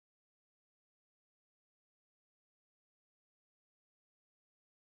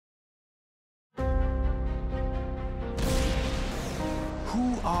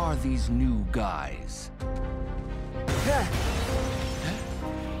are these new guys?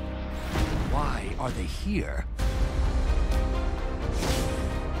 Why are they here?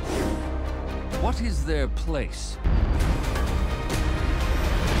 What is their place?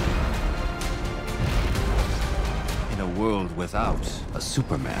 In a world without a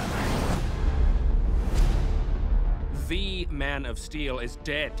Superman. The Man of Steel is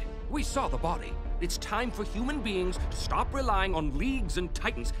dead. We saw the body. It's time for human beings to stop relying on leagues and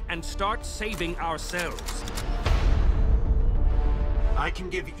titans and start saving ourselves. I can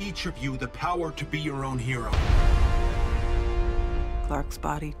give each of you the power to be your own hero. Clark's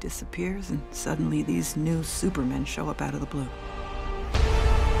body disappears, and suddenly these new Supermen show up out of the blue.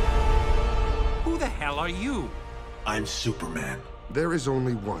 Who the hell are you? I'm Superman. There is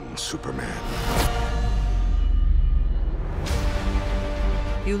only one Superman.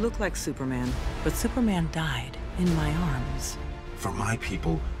 You look like Superman, but Superman died in my arms. For my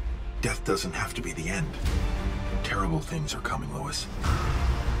people, death doesn't have to be the end. Terrible things are coming, Lois.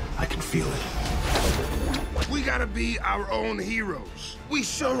 I can feel it. We gotta be our own heroes. We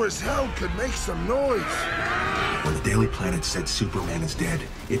sure as hell could make some noise. When the Daily Planet said Superman is dead,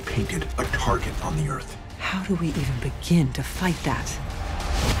 it painted a target on the Earth. How do we even begin to fight that?